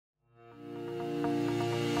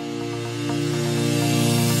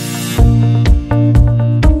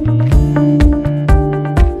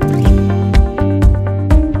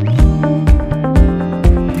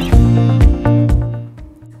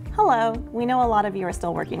know a lot of you are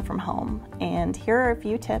still working from home, and here are a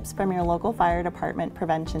few tips from your local fire department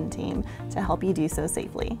prevention team to help you do so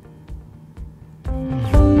safely.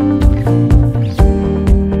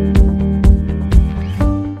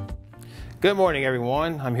 Good morning,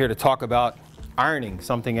 everyone. I'm here to talk about ironing,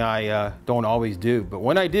 something I don't always do, but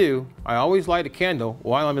when I do, I always light a candle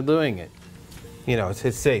while I'm doing it. You know,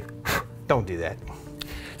 it's safe. Don't do that.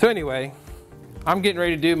 So anyway, I'm getting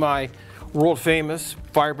ready to do my world famous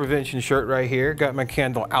fire prevention shirt right here. Got my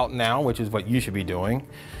candle out now, which is what you should be doing.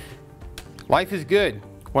 Life is good.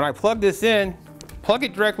 When I plug this in, plug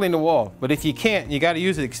it directly in the wall, but if you can't, you got to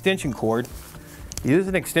use an extension cord. Use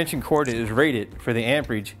an extension cord that is rated for the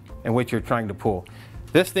amperage in which you're trying to pull.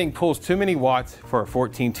 This thing pulls too many watts for a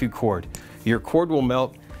 14-2 cord. Your cord will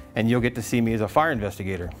melt and you'll get to see me as a fire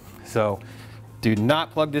investigator. So do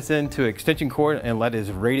not plug this into an extension cord unless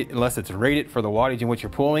it's rated for the wattage in which you're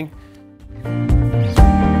pulling.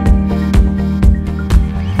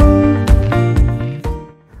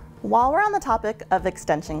 While we're on the topic of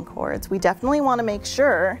extension cords, we definitely want to make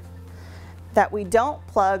sure that we don't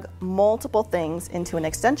plug multiple things into an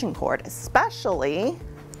extension cord, especially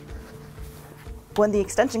when the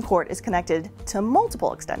extension cord is connected to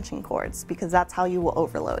multiple extension cords, because that's how you will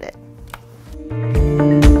overload it.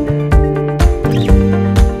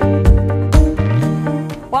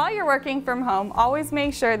 While you're working from home, always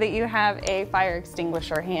make sure that you have a fire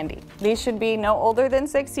extinguisher handy. These should be no older than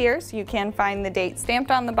 6 years. You can find the date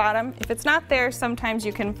stamped on the bottom. If it's not there, sometimes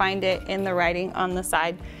you can find it in the writing on the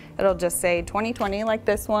side. It'll just say 2020 like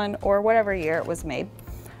this one, or whatever year it was made.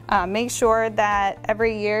 Make sure that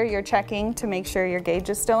every year you're checking to make sure your gauge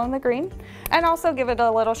is still in the green, and also give it a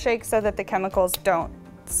little shake so that the chemicals don't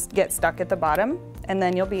get stuck at the bottom, and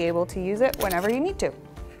then you'll be able to use it whenever you need to.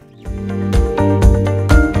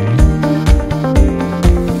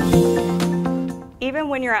 Even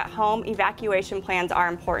when you're at home, evacuation plans are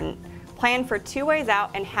important. Plan for 2 ways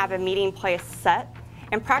out and have a meeting place set,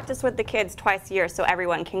 and practice with the kids twice a year so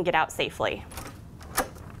everyone can get out safely.